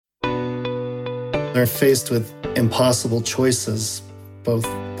They're faced with impossible choices, both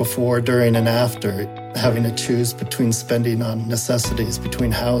before, during, and after, having to choose between spending on necessities, between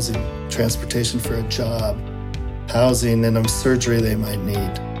housing, transportation for a job, housing and a surgery they might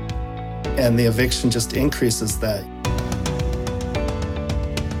need. And the eviction just increases that.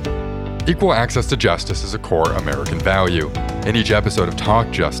 Equal access to justice is a core American value. In each episode of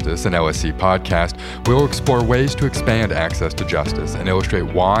Talk Justice, an LSC podcast, we'll explore ways to expand access to justice and illustrate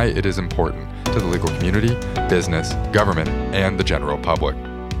why it is important to the legal community, business, government, and the general public.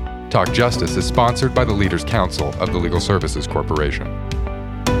 Talk Justice is sponsored by the Leaders Council of the Legal Services Corporation.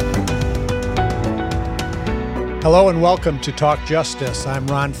 Hello and welcome to Talk Justice. I'm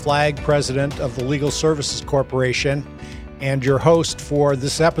Ron Flagg, president of the Legal Services Corporation, and your host for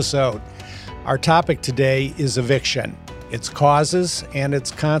this episode. Our topic today is eviction, its causes and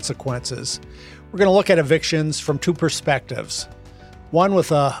its consequences. We're going to look at evictions from two perspectives. One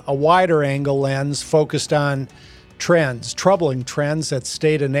with a wider angle lens focused on trends, troubling trends at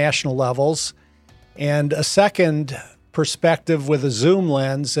state and national levels, and a second perspective with a zoom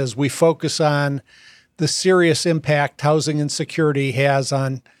lens as we focus on the serious impact housing insecurity has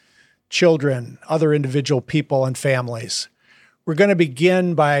on children, other individual people, and families. We're going to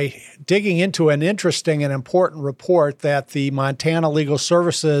begin by digging into an interesting and important report that the Montana Legal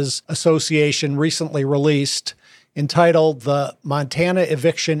Services Association recently released entitled the Montana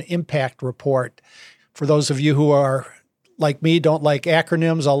Eviction Impact Report. For those of you who are like me, don't like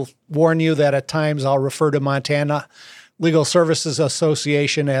acronyms, I'll warn you that at times I'll refer to Montana Legal Services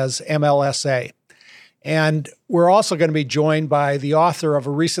Association as MLSA. And we're also going to be joined by the author of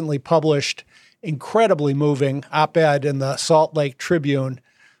a recently published incredibly moving op-ed in the Salt Lake Tribune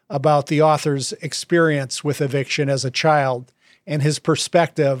about the author's experience with eviction as a child and his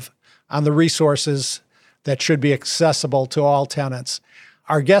perspective on the resources that should be accessible to all tenants.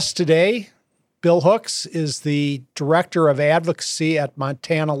 Our guest today, Bill Hooks, is the Director of Advocacy at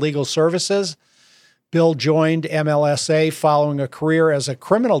Montana Legal Services. Bill joined MLSA following a career as a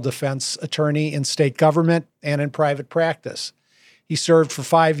criminal defense attorney in state government and in private practice. He served for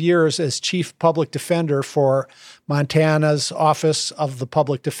 5 years as Chief Public Defender for Montana's Office of the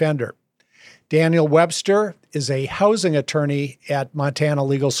Public Defender. Daniel Webster is a housing attorney at Montana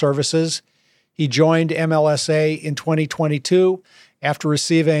Legal Services. He joined MLSA in 2022 after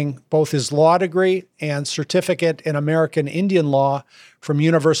receiving both his law degree and certificate in American Indian Law from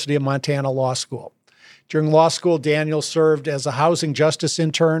University of Montana Law School. During law school, Daniel served as a housing justice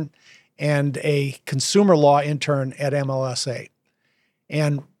intern and a consumer law intern at MLSA.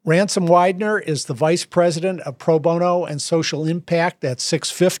 And Ransom Widener is the Vice President of Pro Bono and Social Impact at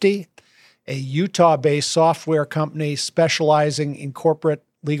 650, a Utah-based software company specializing in corporate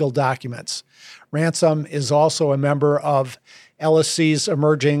legal documents. Ransom is also a member of LSC's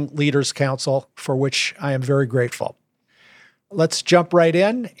Emerging Leaders Council, for which I am very grateful. Let's jump right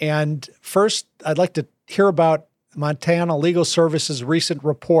in. And first, I'd like to hear about Montana Legal Services' recent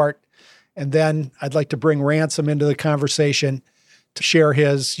report, and then I'd like to bring Ransom into the conversation to share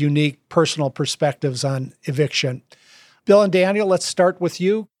his unique personal perspectives on eviction. Bill and Daniel, let's start with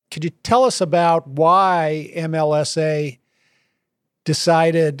you. Could you tell us about why MLSA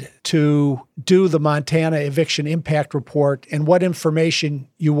decided to do the Montana Eviction Impact Report and what information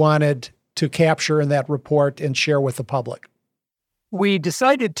you wanted to capture in that report and share with the public? We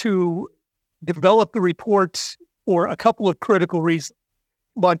decided to develop the report for a couple of critical reasons.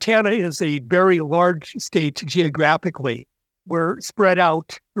 Montana is a very large state geographically. We're spread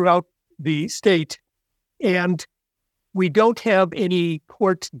out throughout the state, and we don't have any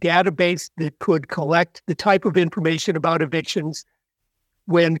court database that could collect the type of information about evictions.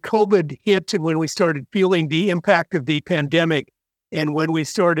 When COVID hit and when we started feeling the impact of the pandemic, and when we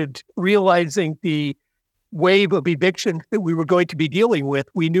started realizing the wave of eviction that we were going to be dealing with,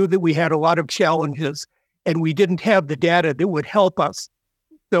 we knew that we had a lot of challenges, and we didn't have the data that would help us.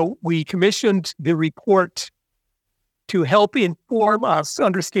 So we commissioned the report to help inform us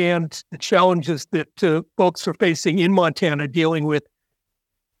understand the challenges that folks are facing in Montana dealing with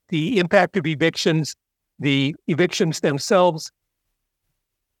the impact of evictions, the evictions themselves.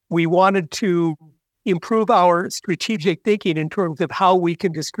 We wanted to improve our strategic thinking in terms of how we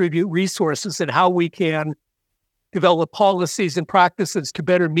can distribute resources and how we can develop policies and practices to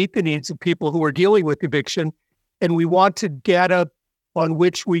better meet the needs of people who are dealing with eviction. And we wanted data on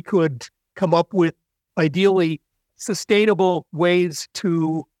which we could come up with, ideally, sustainable ways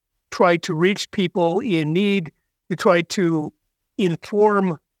to try to reach people in need, to try to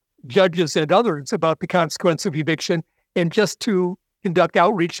inform judges and others about the consequence of eviction, and just to conduct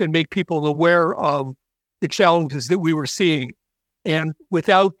outreach and make people aware of the challenges that we were seeing. And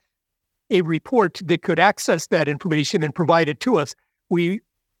without a report that could access that information and provide it to us, we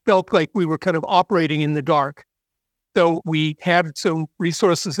felt like we were kind of operating in the dark. So we had some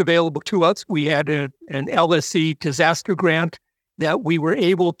resources available to us. We had an LSC disaster grant that we were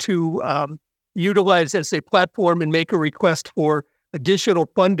able to utilize as a platform and make a request for additional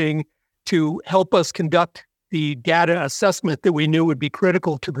funding to help us conduct the data assessment that we knew would be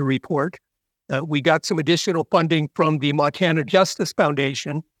critical to the report. We got some additional funding from the Montana Justice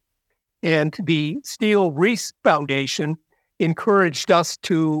Foundation, and the Steele Reese Foundation encouraged us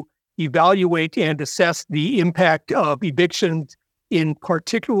to evaluate and assess the impact of evictions in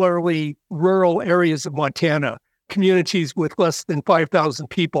particularly rural areas of Montana, communities with less than 5,000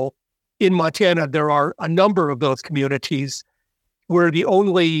 people. In Montana, there are a number of those communities. We're the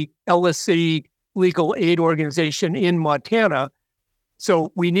only LSC legal aid organization in Montana,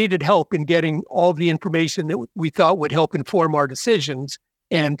 so we needed help in getting all the information that we thought would help inform our decisions,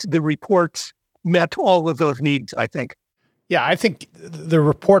 and the report met all of those needs, I think. Yeah, I think the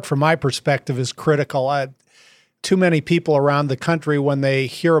report, from my perspective, is critical. Too many people around the country, when they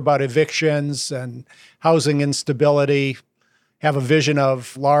hear about evictions and housing instability, have a vision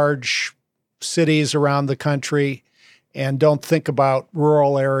of large cities around the country and don't think about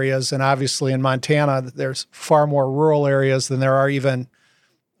rural areas. And obviously in Montana, there's far more rural areas than there are even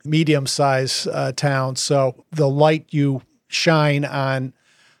medium-sized towns. So the light you shine on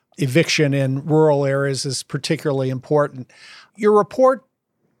eviction in rural areas is particularly important. Your report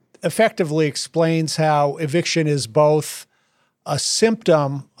effectively explains how eviction is both a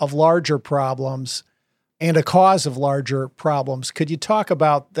symptom of larger problems and a cause of larger problems. Could you talk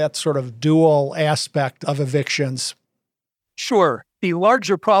about that sort of dual aspect of evictions? Sure. The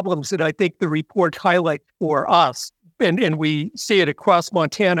larger problems that I think the report highlights for us, and we see it across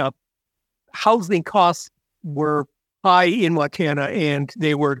Montana, housing costs were high in Montana, and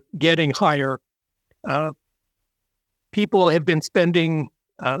they were getting higher. People have been spending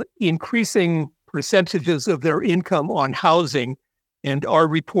increasing percentages of their income on housing, and our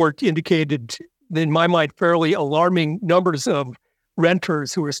report indicated, in my mind, fairly alarming numbers of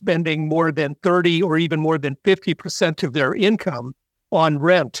renters who are spending more than 30 or even more than 50% of their income on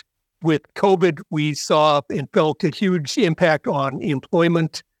rent. With COVID, we saw and felt a huge impact on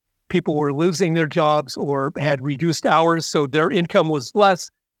employment. People were losing their jobs or had reduced hours, so their income was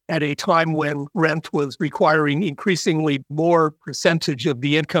less at a time when rent was requiring increasingly more percentage of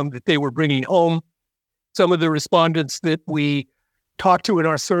the income that they were bringing home. Some of the respondents that we talked to in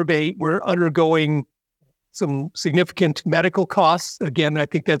our survey were undergoing some significant medical costs. Again, I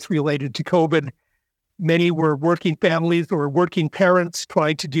think that's related to COVID. Many were working families or working parents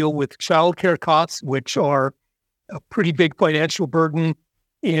trying to deal with childcare costs, which are a pretty big financial burden.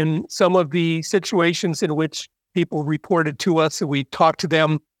 In some of the situations in which people reported to us and we talked to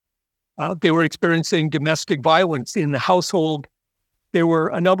them, they were experiencing domestic violence in the household. There were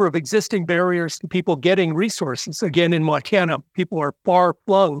a number of existing barriers to people getting resources. Again, in Montana, people are far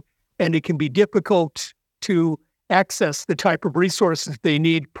flung, and it can be difficult to access the type of resources they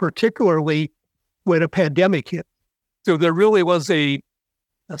need, particularly when a pandemic hit. So there really was a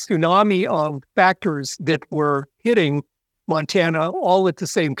tsunami of factors that were hitting Montana all at the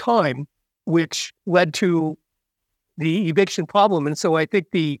same time, which led to the eviction problem. And so I think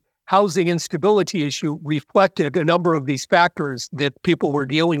the housing instability issue reflected a number of these factors that people were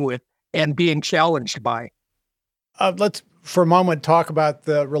dealing with and being challenged by. Let's, for a moment, talk about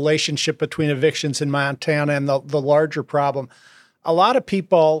the relationship between evictions in Montana and the larger problem. A lot of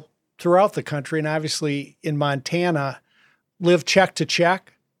people throughout the country, and obviously in Montana, live check to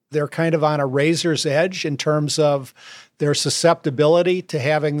check. They're kind of on a razor's edge in terms of their susceptibility to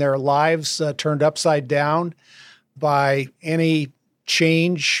having their lives turned upside down by any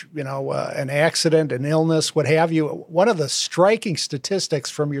change, an accident, an illness, what have you. One of the striking statistics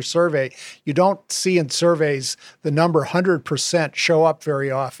from your survey, you don't see in surveys the number 100% show up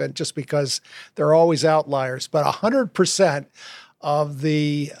very often just because there are always outliers, but 100% of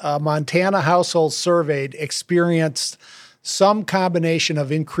the Montana households surveyed experienced some combination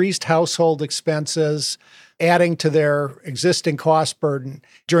of increased household expenses adding to their existing cost burden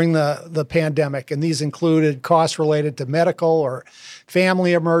during the pandemic. And these included costs related to medical or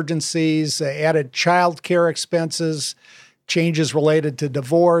family emergencies, added child care expenses, changes related to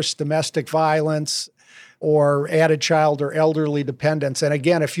divorce, domestic violence, or added child or elderly dependents. And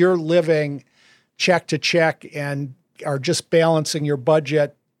again, if you're living check to check and are just balancing your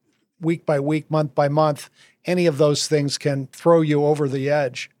budget week by week, month by month, any of those things can throw you over the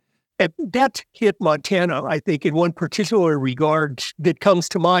edge. And that hit Montana, I think, in one particular regard that comes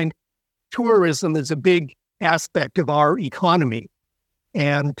to mind. Tourism is a big aspect of our economy.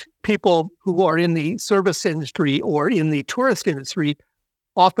 And people who are in the service industry or in the tourist industry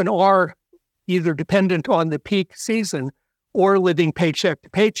often are either dependent on the peak season or living paycheck to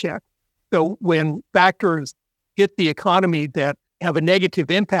paycheck. So when factors hit the economy that have a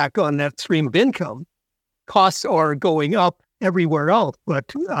negative impact on that stream of income, costs are going up everywhere else,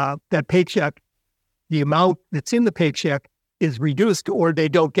 but that paycheck, the amount that's in the paycheck is reduced, or they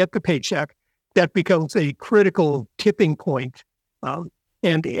don't get the paycheck. That becomes a critical tipping point.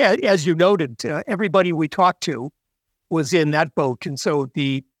 And as you noted, everybody we talked to was in that boat. And so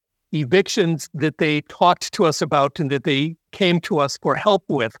the evictions that they talked to us about and that they came to us for help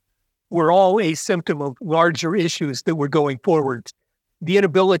with were all a symptom of larger issues that were going forward. The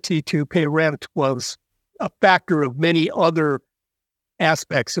inability to pay rent was a factor of many other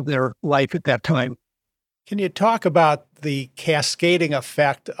aspects of their life at that time. Can you talk about the cascading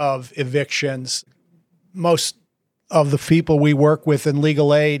effect of evictions? Most of the people we work with in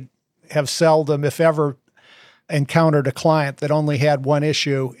legal aid have seldom, if ever, encountered a client that only had one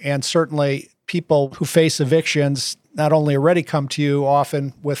issue. And certainly people who face evictions not only already come to you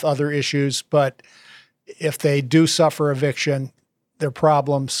often with other issues, but if they do suffer eviction, their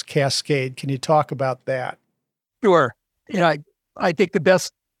problems cascade. Can you talk about that? Sure. And I think the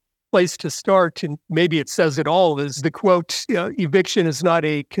best place to start, and maybe it says it all, is the quote, eviction is not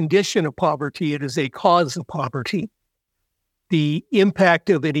a condition of poverty, it is a cause of poverty. The impact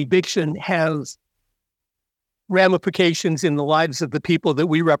of an eviction has ramifications in the lives of the people that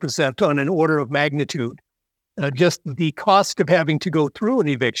we represent on an order of magnitude. Just the cost of having to go through an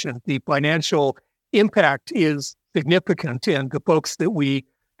eviction, the financial impact is significant. And the folks that we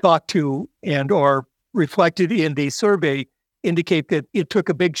talk to and are reflected in the survey indicate that it took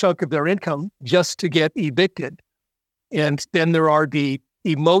a big chunk of their income just to get evicted. And then there are the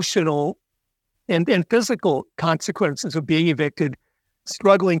emotional and physical consequences of being evicted,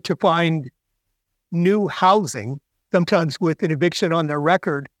 struggling to find new housing, sometimes with an eviction on their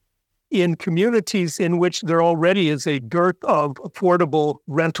record, in communities in which there already is a dearth of affordable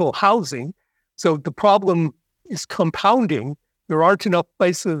rental housing. So the problem is compounding. There aren't enough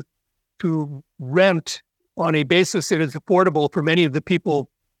places to rent on a basis that is affordable for many of the people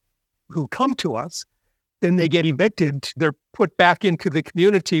who come to us. Then they get evicted. They're put back into the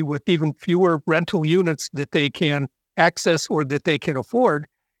community with even fewer rental units that they can access or that they can afford.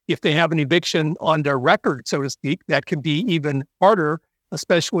 If they have an eviction on their record, so to speak, that can be even harder,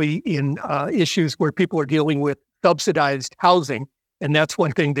 especially in issues where people are dealing with subsidized housing. And that's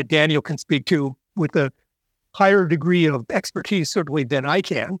one thing that Daniel can speak to with a higher degree of expertise, certainly, than I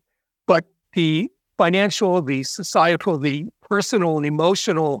can. But the financial, the societal, the personal and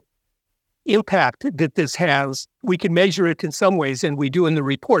emotional impact that this has, we can measure it in some ways, and we do in the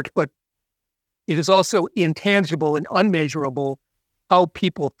report, but it is also intangible and unmeasurable how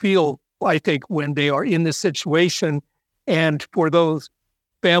people feel, I think, when they are in this situation. And for those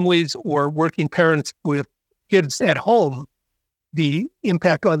families or working parents with kids at home, the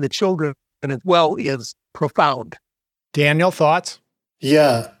impact on the children as well is profound. Daniel, thoughts?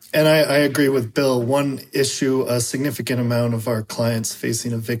 Yeah, and I agree with Bill. One issue, a significant amount of our clients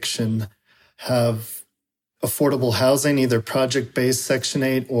facing eviction have affordable housing, either project-based Section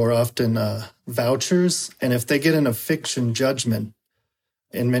 8 or often vouchers. And if they get an eviction judgment,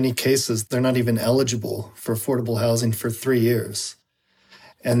 in many cases, they're not even eligible for affordable housing for 3 years.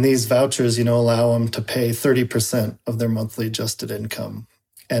 And these vouchers, allow them to pay 30% of their monthly adjusted income.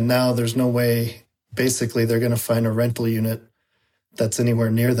 And now there's no way, basically, they're going to find a rental unit that's anywhere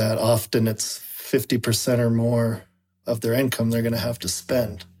near that. Often it's 50% or more of their income they're going to have to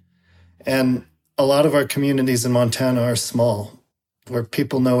spend. And a lot of our communities in Montana are small, where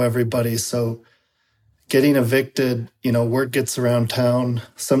people know everybody. So getting evicted, word gets around town.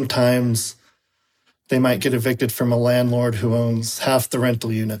 Sometimes they might get evicted from a landlord who owns half the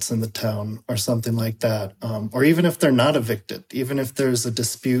rental units in the town or something like that. Or even if they're not evicted, even if there's a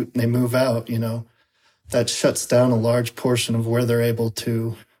dispute and they move out, that shuts down a large portion of where they're able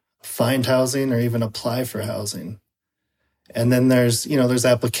to find housing or even apply for housing. And then there's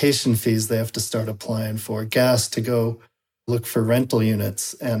application fees they have to start applying for, gas to go look for rental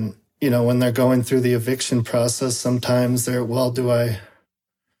units. And, when they're going through the eviction process, sometimes they're, do I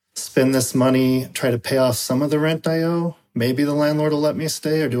spend this money, try to pay off some of the rent I owe? Maybe the landlord will let me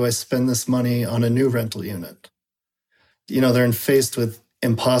stay, or do I spend this money on a new rental unit? They're faced with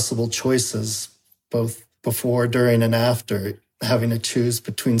impossible choices, both before, during, and after, having to choose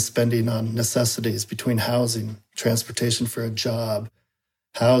between spending on necessities, between housing, transportation for a job,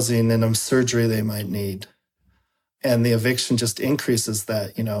 housing, and surgery they might need. And the eviction just increases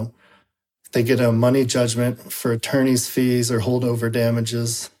that, they get a money judgment for attorney's fees or holdover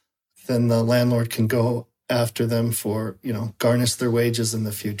damages, then the landlord can go after them for, garnish their wages in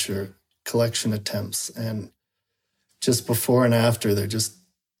the future, collection attempts. And just before and after, they're just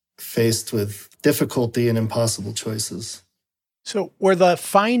faced with difficulty and impossible choices. So were the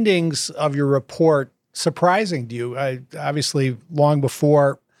findings of your report surprising to you? Obviously, long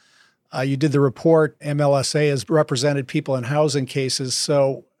before you did the report, MLSA has represented people in housing cases.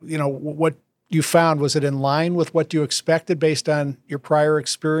 So, what you found, was it in line with what you expected based on your prior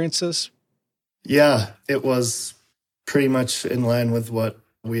experiences? Yeah, it was pretty much in line with what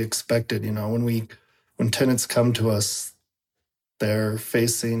we expected. When tenants come to us, they're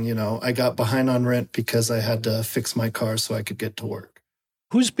facing, I got behind on rent because I had to fix my car so I could get to work.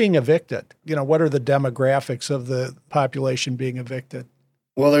 Who's being evicted? What are the demographics of the population being evicted?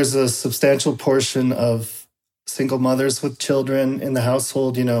 Well, there's a substantial portion of single mothers with children in the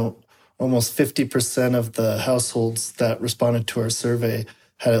household. Almost 50% of the households that responded to our survey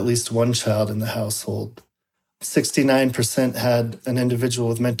had at least one child in the household. 69% had an individual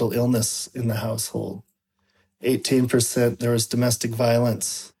with mental illness in the household. 18% there was domestic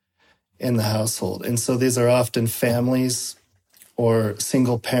violence in the household. And so these are often families or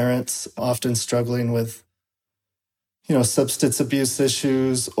single parents, often struggling with substance abuse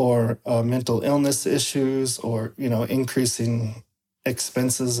issues or mental illness issues or, increasing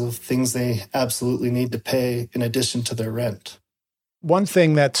expenses of things they absolutely need to pay in addition to their rent. One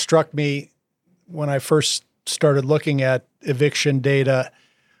thing that struck me when I first started looking at eviction data,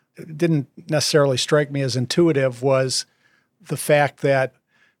 it didn't necessarily strike me as intuitive, was the fact that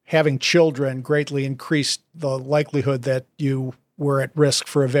having children greatly increased the likelihood that you were at risk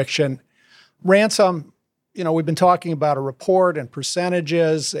for eviction. Ransom, we've been talking about a report and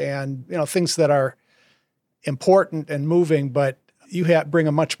percentages and, things that are important and moving, but you bring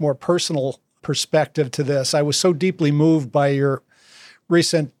a much more personal perspective to this. I was so deeply moved by your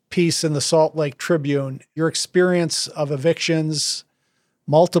recent piece in the Salt Lake Tribune, your experience of evictions,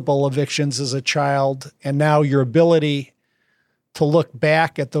 multiple evictions as a child, and now your ability to look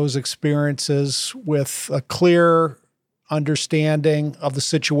back at those experiences with a clear understanding of the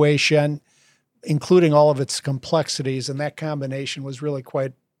situation, including all of its complexities. And that combination was really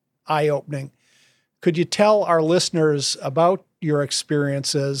quite eye-opening. Could you tell our listeners about your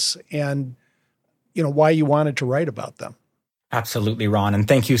experiences and, why you wanted to write about them? Absolutely, Ron. And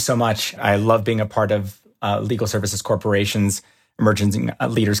thank you so much. I love being a part of Legal Services Corporation's Emerging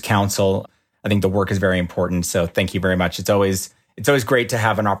Leaders Council. I think the work is very important. So thank you very much. It's always great to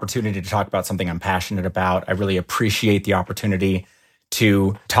have an opportunity to talk about something I'm passionate about. I really appreciate the opportunity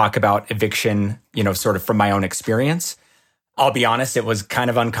to talk about eviction, sort of from my own experience. I'll be honest, it was kind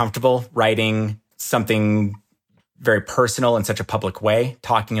of uncomfortable writing something very personal in such a public way,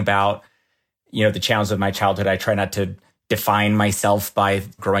 talking about, the challenges of my childhood. I try not to define myself by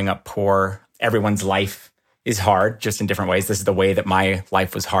growing up poor. Everyone's life is hard, just in different ways. This is the way that my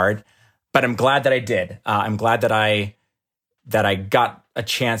life was hard. But I'm glad that I did. I'm glad that I got a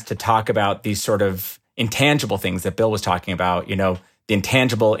chance to talk about these sort of intangible things that Bill was talking about, the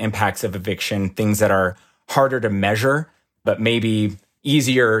intangible impacts of eviction, things that are harder to measure, but maybe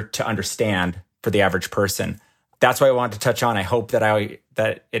easier to understand for the average person. That's what I wanted to touch on. I hope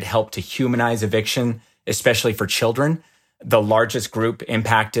that it helped to humanize eviction, especially for children. The largest group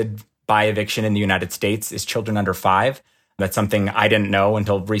impacted by eviction in the United States is children under 5. That's something I didn't know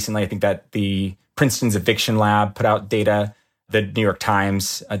until recently. I think that the Princeton's Eviction Lab put out data. The New York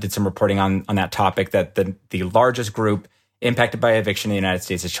Times did some reporting on that topic, that the largest group impacted by eviction in the United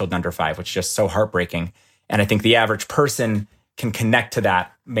States is children under 5, which is just so heartbreaking. And I think the average person can connect to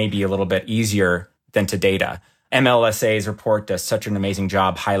that maybe a little bit easier than to data. MLSA's report does such an amazing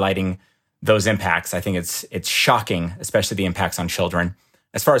job highlighting those impacts. I think it's shocking, especially the impacts on children.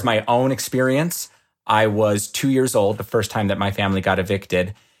 As far as my own experience, I was 2 years old the first time that my family got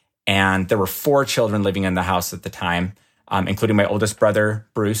evicted, and there were 4 children living in the house at the time, including my oldest brother,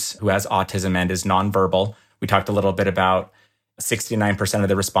 Bruce, who has autism and is nonverbal. We talked a little bit about 69% of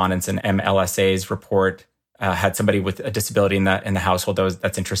the respondents in MLSA's report had somebody with a disability in the household.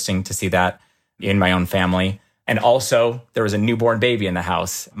 That's interesting to see that in my own family. And also, there was a newborn baby in the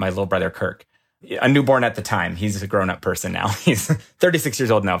house, my little brother, Kirk. A newborn at the time. He's a grown-up person now. He's 36 years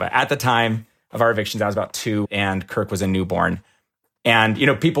old now. But at the time of our evictions, I was about 2, and Kirk was a newborn. And,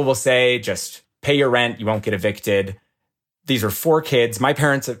 people will say, just pay your rent, you won't get evicted. These are 4 kids. My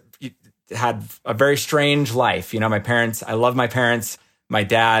parents had a very strange life. My parents, I love my parents. My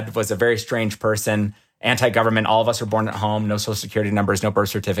dad was a very strange person, anti-government. All of us were born at home, no social security numbers, no birth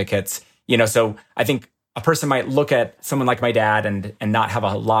certificates. So I think a person might look at someone like my dad and not have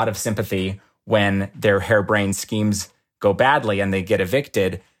a lot of sympathy when their harebrained schemes go badly and they get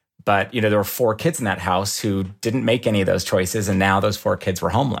evicted. But, there were 4 kids in that house who didn't make any of those choices, and now those 4 kids were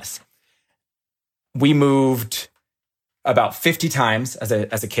homeless. We moved about 50 times as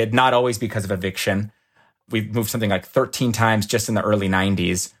a kid, not always because of eviction. We've moved something like 13 times just in the early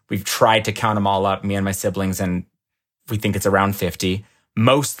 90s. We've tried to count them all up, me and my siblings, and we think it's around 50.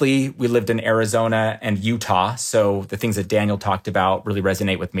 Mostly, we lived in Arizona and Utah. So the things that Daniel talked about really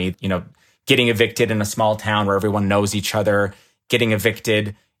resonate with me. Getting evicted in a small town where everyone knows each other, getting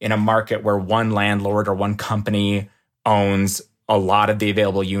evicted in a market where one landlord or one company owns a lot of the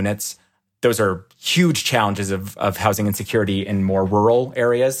available units. Those are huge challenges of housing insecurity in more rural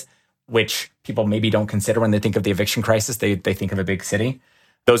areas, which people maybe don't consider when they think of the eviction crisis. They think of a big city.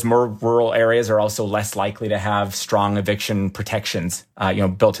 Those more rural areas are also less likely to have strong eviction protections,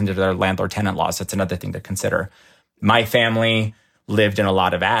 built into their landlord-tenant laws. That's another thing to consider. My family lived in a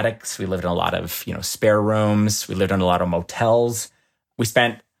lot of attics. We lived in a lot of, spare rooms. We lived in a lot of motels. We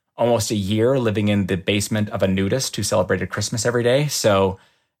spent almost a year living in the basement of a nudist who celebrated Christmas every day. So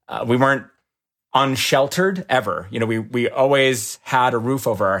we weren't unsheltered ever. We always had a roof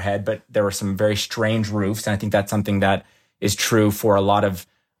over our head, but there were some very strange roofs. And I think that's something that is true for a lot of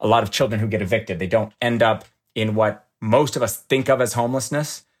children who get evicted. They don't end up in what most of us think of as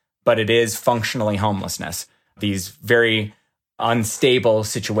homelessness, but it is functionally homelessness. These very unstable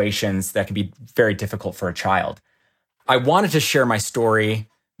situations that can be very difficult for a child. I wanted to share my story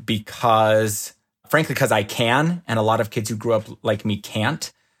because I can, and a lot of kids who grew up like me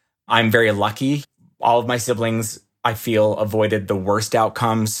can't. I'm very lucky. All of my siblings, I feel, avoided the worst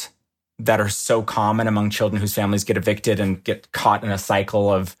outcomes that are so common among children whose families get evicted and get caught in a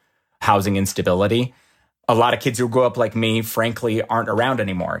cycle of housing instability. A lot of kids who grew up like me, frankly, aren't around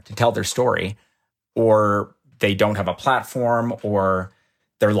anymore to tell their story, or they don't have a platform, or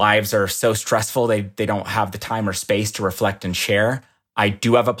their lives are so stressful they don't have the time or space to reflect and share. I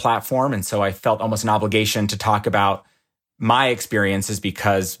do have a platform, and so I felt almost an obligation to talk about my experiences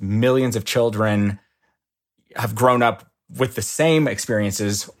because millions of children have grown up with the same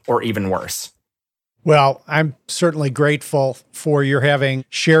experiences or even worse. Well, I'm certainly grateful for your having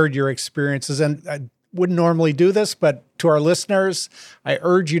shared your experiences. And I wouldn't normally do this, but to our listeners, I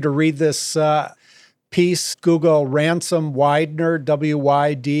urge you to read this piece. Google Ransom Widener,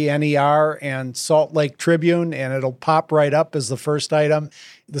 Wydner, and Salt Lake Tribune, and it'll pop right up as the first item.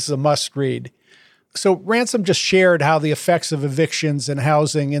 This is a must read. So Ransom just shared how the effects of evictions and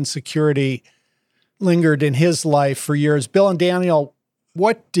housing insecurity lingered in his life for years. Bill and Daniel,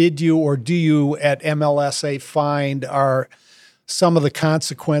 what did you or do you at MLSA find are some of the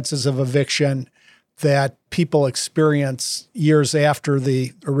consequences of eviction that people experience years after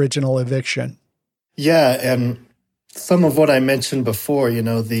the original eviction? Yeah, and some of what I mentioned before,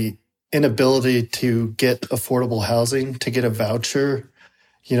 the inability to get affordable housing, to get a voucher,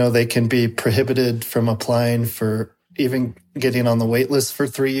 they can be prohibited from applying for even getting on the wait list for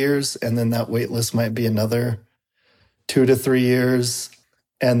 3 years, and then that wait list might be another 2 to 3 years.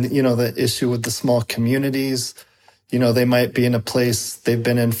 And, the issue with the small communities, they might be in a place they've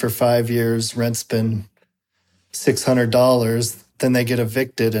been in for 5 years, rent's been $600, then they get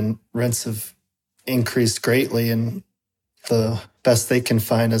evicted and rents have increased greatly, and the best they can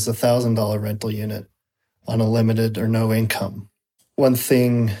find is $1,000 rental unit on a limited or no income. One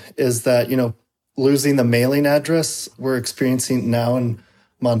thing is that, losing the mailing address we're experiencing now in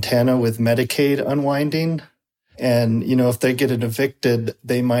Montana with Medicaid unwinding. And, if they get evicted,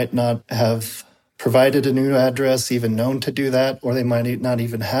 they might not have provided a new address, even known to do that, or they might not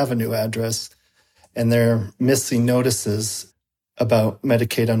even have a new address. And they're missing notices about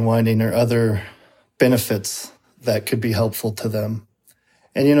Medicaid unwinding or other benefits that could be helpful to them.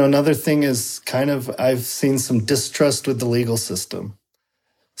 And, another thing is I've seen some distrust with the legal system.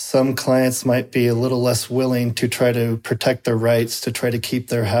 Some clients might be a little less willing to try to protect their rights, to try to keep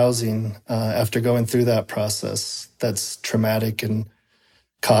their housing after going through that process. That's traumatic and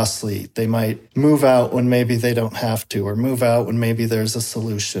costly. They might move out when maybe they don't have to, or move out when maybe there's a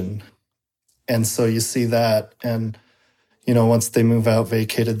solution. And so you see that, and once they move out,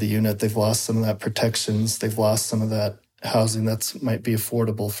 vacated the unit, they've lost some of that protections. They've lost some of that housing that might be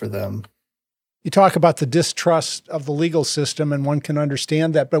affordable for them. You talk about the distrust of the legal system, and one can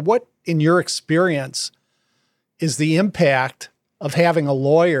understand that. But what, in your experience, is the impact of having a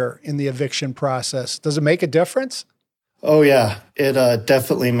lawyer in the eviction process? Does it make a difference? Oh, yeah. It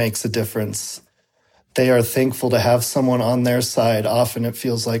definitely makes a difference. They are thankful to have someone on their side. Often it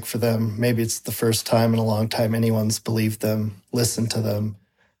feels like for them, maybe it's the first time in a long time anyone's believed them, listened to them,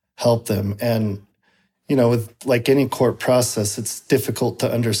 helped them. And, with like any court process, it's difficult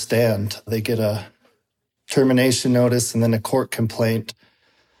to understand. They get a termination notice and then a court complaint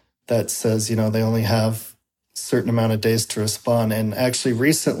that says, they only have a certain amount of days to respond. And actually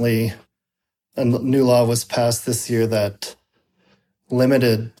recently, a new law was passed this year that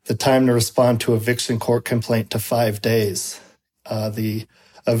limited the time to respond to eviction court complaint to 5 days. The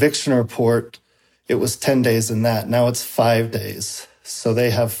eviction report, it was 10 days in that. Now it's 5 days. So they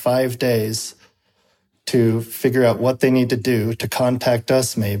have 5 days to figure out what they need to do, to contact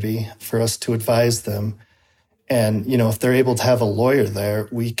us maybe, for us to advise them. And, if they're able to have a lawyer there,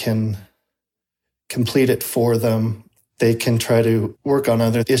 we can complete it for them. They can try to work on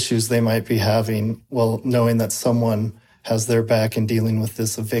other issues they might be having, while knowing that someone has their back in dealing with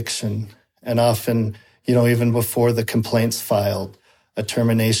this eviction. And often, even before the complaint's filed, a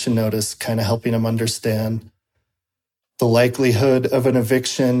termination notice kind of helping them understand the likelihood of an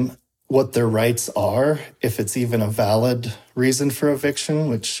eviction, what their rights are, if it's even a valid reason for eviction,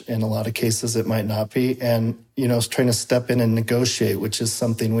 which in a lot of cases it might not be, and, trying to step in and negotiate, which is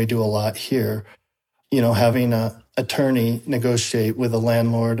something we do a lot here. Having an attorney negotiate with a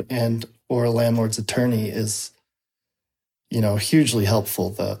landlord or a landlord's attorney is, hugely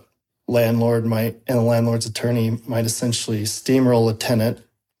helpful. The landlord and a landlord's attorney might essentially steamroll a tenant,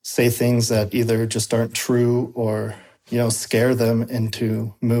 say things that either just aren't true or scare them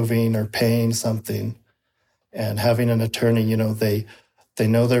into moving or paying something. And having an attorney, they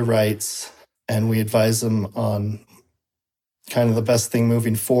know their rights, and we advise them on kind of the best thing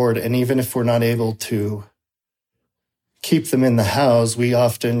moving forward. And even if we're not able to keep them in the house, we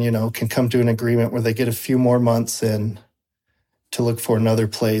often, can come to an agreement where they get a few more months in to look for another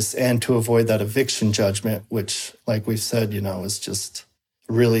place and to avoid that eviction judgment, which, like we've said, is just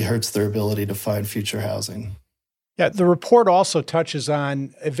really hurts their ability to find future housing. Yeah, the report also touches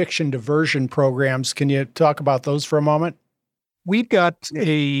on eviction diversion programs. Can you talk about those for a moment? We've got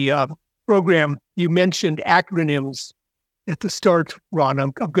a program. You mentioned acronyms at the start, Ron.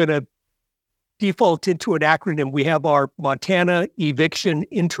 I'm going to default into an acronym. We have our Montana Eviction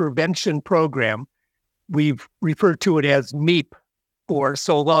Intervention Program. We've referred to it as MEEP for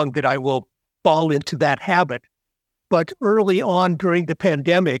so long that I will fall into that habit. But early on during the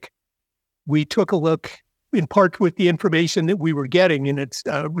pandemic, we took a look, in part with the information that we were getting, and it's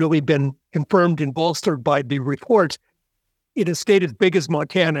really been confirmed and bolstered by the report. In a state as big as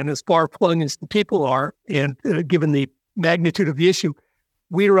Montana and as far-flung as the people are, and given the magnitude of the issue,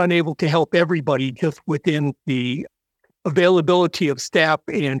 we are unable to help everybody just within the availability of staff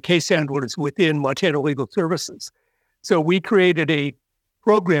and case handlers within Montana Legal Services. So we created a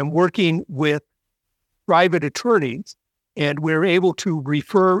program working with private attorneys, and we're able to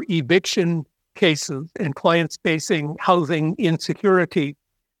refer eviction cases and clients facing housing insecurity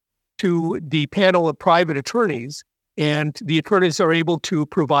to the panel of private attorneys. And the attorneys are able to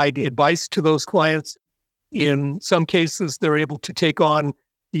provide advice to those clients. In some cases, they're able to take on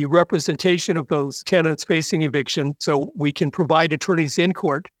the representation of those tenants facing eviction, so we can provide attorneys in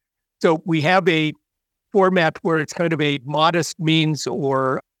court. So we have a format where it's kind of a modest means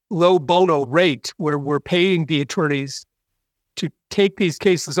or low bono rate where we're paying the attorneys to take these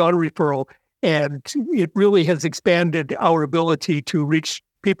cases on referral. And it really has expanded our ability to reach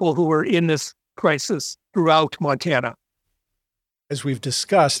people who are in this crisis throughout Montana. As we've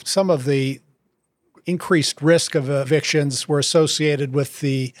discussed, some of the increased risk of evictions were associated with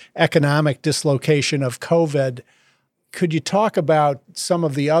the economic dislocation of COVID. Could you talk about some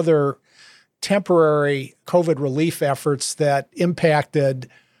of the other temporary COVID relief efforts that impacted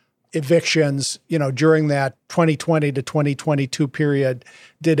evictions, during that 2020 to 2022 period?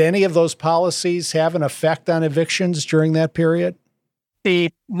 Did any of those policies have an effect on evictions during that period?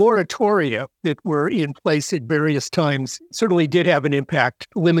 The moratoria that were in place at various times certainly did have an impact,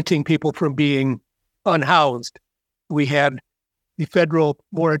 limiting people from being unhoused. We had the federal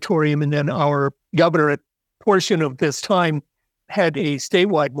moratorium, and then our governorate portion of this time had a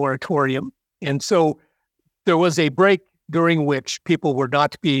statewide moratorium. And so there was a break during which people were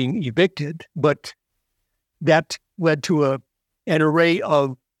not being evicted, but that led to an array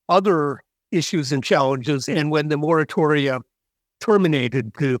of other issues and challenges. And when the moratoria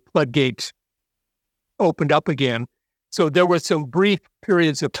terminated, the floodgates opened up again. So there were some brief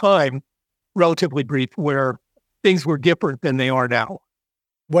periods of time, relatively brief, where things were different than they are now.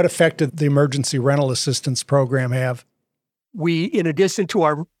 What effect did the emergency rental assistance program have? We, in addition to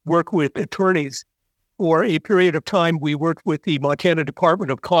our work with attorneys, for a period of time, we worked with the Montana Department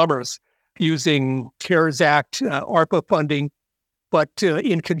of Commerce using CARES Act, ARPA funding. But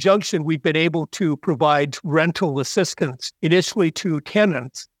in conjunction, we've been able to provide rental assistance initially to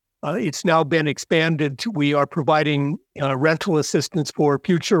tenants It's now been expanded. We are providing rental assistance for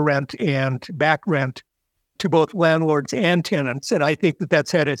future rent and back rent to both landlords and tenants. And I think that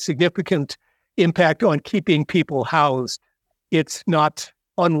that's had a significant impact on keeping people housed. It's not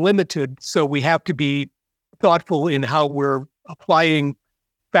unlimited, so we have to be thoughtful in how we're applying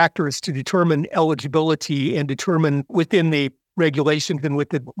factors to determine eligibility and determine within the regulations and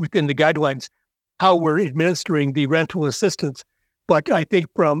within the guidelines how we're administering the rental assistance. But I think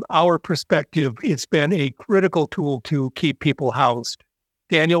from our perspective, it's been a critical tool to keep people housed.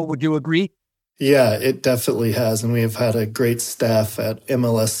 Daniel, would you agree? Yeah, it definitely has. And we have had a great staff at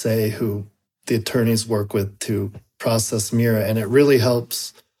MLSA who the attorneys work with to process MIRA. And it really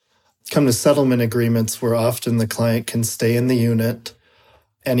helps come to settlement agreements where often the client can stay in the unit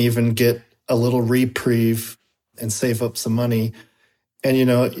and even get a little reprieve and save up some money.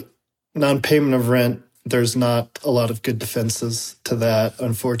 And, non-payment of rent, there's not a lot of good defenses to that,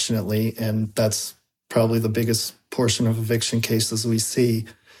 unfortunately. And that's probably the biggest portion of eviction cases we see.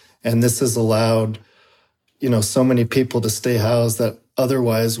 And this has allowed, so many people to stay housed that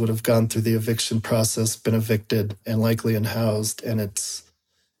otherwise would have gone through the eviction process, been evicted, and likely unhoused. And it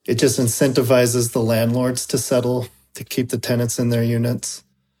just incentivizes the landlords to settle, to keep the tenants in their units.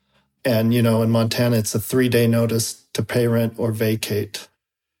 And, in Montana, it's a 3-day notice to pay rent or vacate.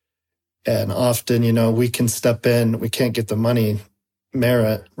 And often, we can step in, we can't get the money,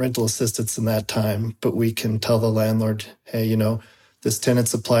 merit, rental assistance in that time, but we can tell the landlord, hey, this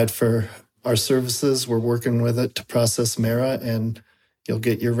tenant's applied for our services. We're working with it to process MERA, and you'll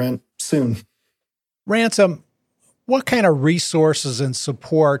get your rent soon. Ransom, what kind of resources and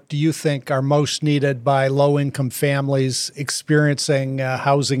support do you think are most needed by low-income families experiencing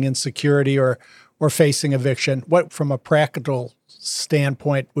housing insecurity or facing eviction? What, from a practical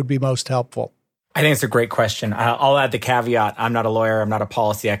standpoint, would be most helpful? I think it's a great question. I'll add the caveat. I'm not a lawyer. I'm not a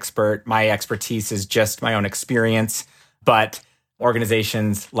policy expert. My expertise is just my own experience. But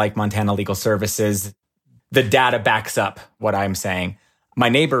organizations like Montana Legal Services, the data backs up what I'm saying. My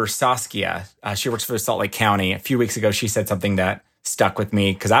neighbor, Saskia, she works for Salt Lake County. A few weeks ago, she said something that stuck with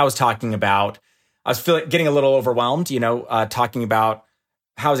me because I was getting a little overwhelmed, talking about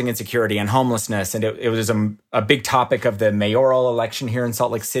housing insecurity and homelessness. And it was a big topic of the mayoral election here in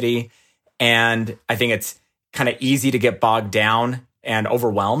Salt Lake City. And I think it's kind of easy to get bogged down and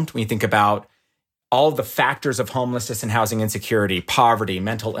overwhelmed when you think about all the factors of homelessness and housing insecurity, poverty,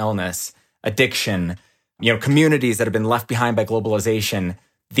 mental illness, addiction, communities that have been left behind by globalization.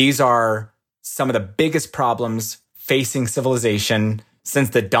 These are some of the biggest problems facing civilization since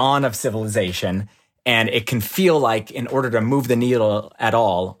the dawn of civilization. And it can feel like in order to move the needle at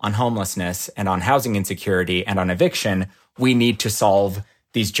all on homelessness and on housing insecurity and on eviction, we need to solve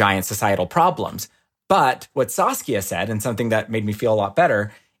these giant societal problems. But what Saskia said, and something that made me feel a lot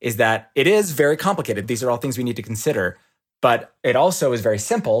better, is that it is very complicated. These are all things we need to consider. But it also is very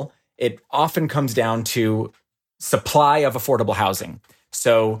simple. It often comes down to supply of affordable housing.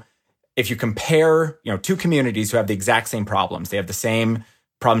 So if you compare, two communities who have the exact same problems, they have the same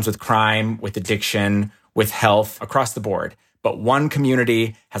problems with crime, with addiction, with health across the board. But one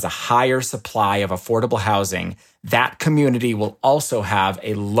community has a higher supply of affordable housing. That community will also have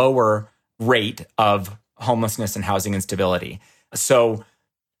a lower rate of homelessness and housing instability. So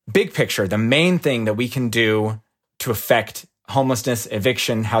big picture, the main thing that we can do to affect homelessness,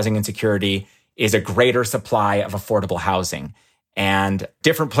 eviction, housing insecurity is a greater supply of affordable housing. And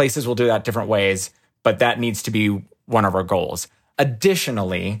different places will do that different ways, but that needs to be one of our goals.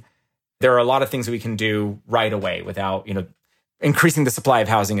 Additionally, there are a lot of things that we can do right away without, increasing the supply of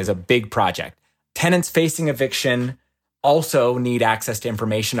housing is a big project. Tenants facing eviction also need access to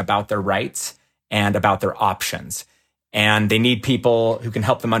information about their rights and about their options. And they need people who can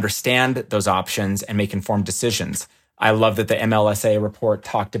help them understand those options and make informed decisions. I love that the MLSA report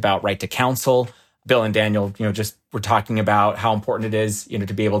talked about right to counsel. Bill and Daniel, just were talking about how important it is,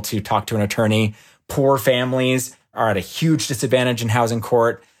 to be able to talk to an attorney. Poor families are at a huge disadvantage in housing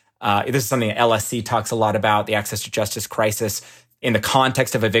court. This is something that LSC talks a lot about, the access to justice crisis. In the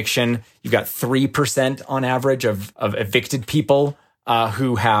context of eviction, you've got 3% on average of evicted people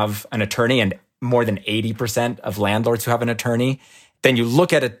who have an attorney, and more than 80% of landlords who have an attorney. Then you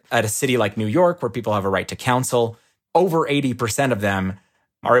look at a city like New York, where people have a right to counsel. Over 80% of them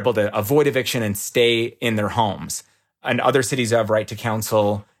are able to avoid eviction and stay in their homes. And other cities who have right to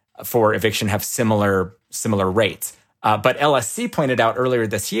counsel for eviction have similar rates. But LSC pointed out earlier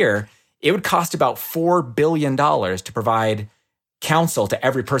this year, it would cost about $4 billion to provide counsel to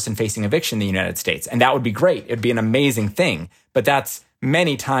every person facing eviction in the United States. And that would be great. It'd be an amazing thing. But that's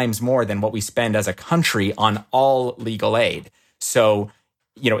many times more than what we spend as a country on all legal aid. So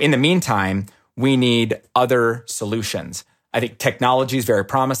in the meantime, we need other solutions. I think technology is very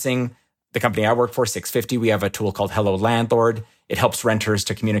promising. The company I work for, 650, we have a tool called Hello Landlord. It helps renters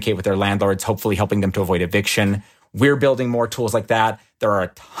to communicate with their landlords, hopefully helping them to avoid eviction. We're building more tools like that. There are a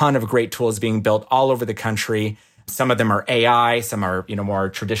ton of great tools being built all over the country. Some of them are AI, some are, more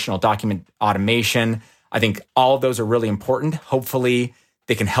traditional document automation. I think all of those are really important. Hopefully,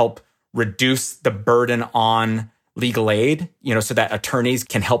 they can help reduce the burden on legal aid, so that attorneys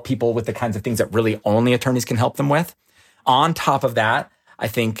can help people with the kinds of things that really only attorneys can help them with. On top of that, I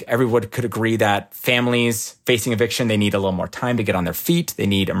think everyone could agree that families facing eviction, they need a little more time to get on their feet. They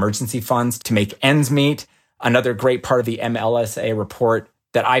need emergency funds to make ends meet. Another great part of the MLSA report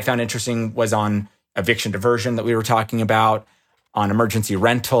that I found interesting was on eviction diversion that we were talking about, on emergency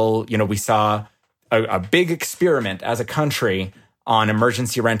rental. We saw a big experiment as a country on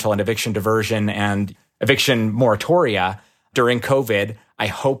emergency rental and eviction diversion and eviction moratoria during COVID. I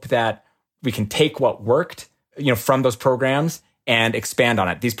hope that we can take what worked, from those programs and expand on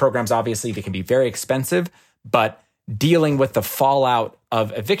it. These programs, obviously, they can be very expensive, but dealing with the fallout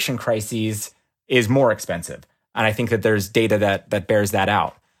of eviction crises is more expensive. And I think that there's data that bears that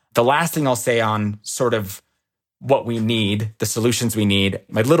out. The last thing I'll say on sort of what we need, the solutions we need,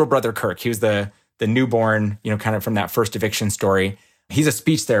 my little brother, Kirk, he was the newborn, kind of from that first eviction story. He's a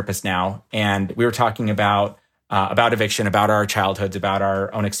speech therapist now. And we were talking about eviction, about our childhoods, about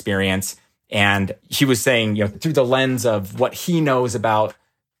our own experience. And he was saying, through the lens of what he knows about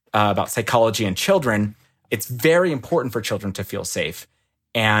psychology and children, it's very important for children to feel safe.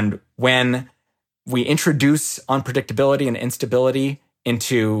 And when we introduce unpredictability and instability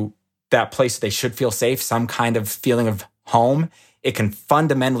into that place they should feel safe, some kind of feeling of home, it can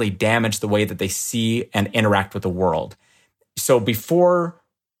fundamentally damage the way that they see and interact with the world. So before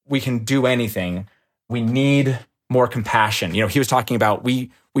we can do anything, we need more compassion. He was talking about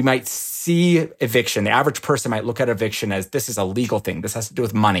we might see eviction. The average person might look at eviction as this is a legal thing. This has to do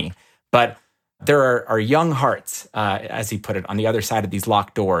with money. But there are young hearts, as he put it, on the other side of these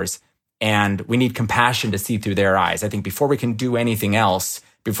locked doors. And we need compassion to see through their eyes. I think before we can do anything else,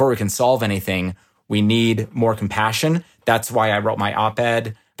 before we can solve anything, we need more compassion. That's why I wrote my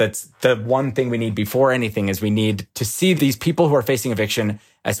op-ed. That's the one thing we need before anything is we need to see these people who are facing eviction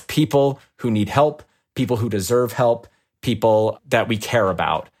as people who need help, people who deserve help, people that we care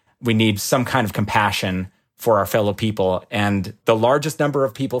about. We need some kind of compassion for our fellow people. And the largest number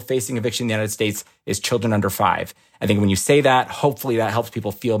of people facing eviction in the United States is children under 5. I think when you say that, hopefully that helps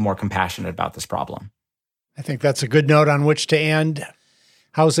people feel more compassionate about this problem. I think that's a good note on which to end.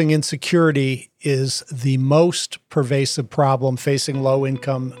 Housing insecurity is the most pervasive problem facing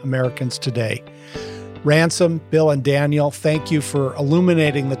low-income Americans today. Ransom, Bill, and Daniel, thank you for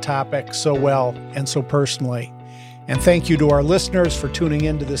illuminating the topic so well and so personally. And thank you to our listeners for tuning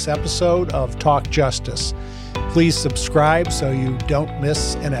into this episode of Talk Justice. Please subscribe so you don't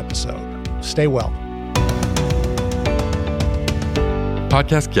miss an episode. Stay well.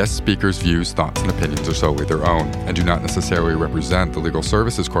 Podcast guest speakers' views, thoughts, and opinions are solely their own and do not necessarily represent the Legal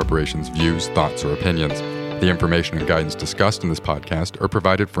Services Corporation's views, thoughts, or opinions. The information and guidance discussed in this podcast are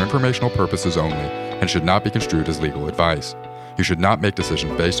provided for informational purposes only and should not be construed as legal advice. You should not make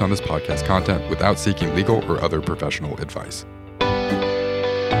decisions based on this podcast content without seeking legal or other professional advice.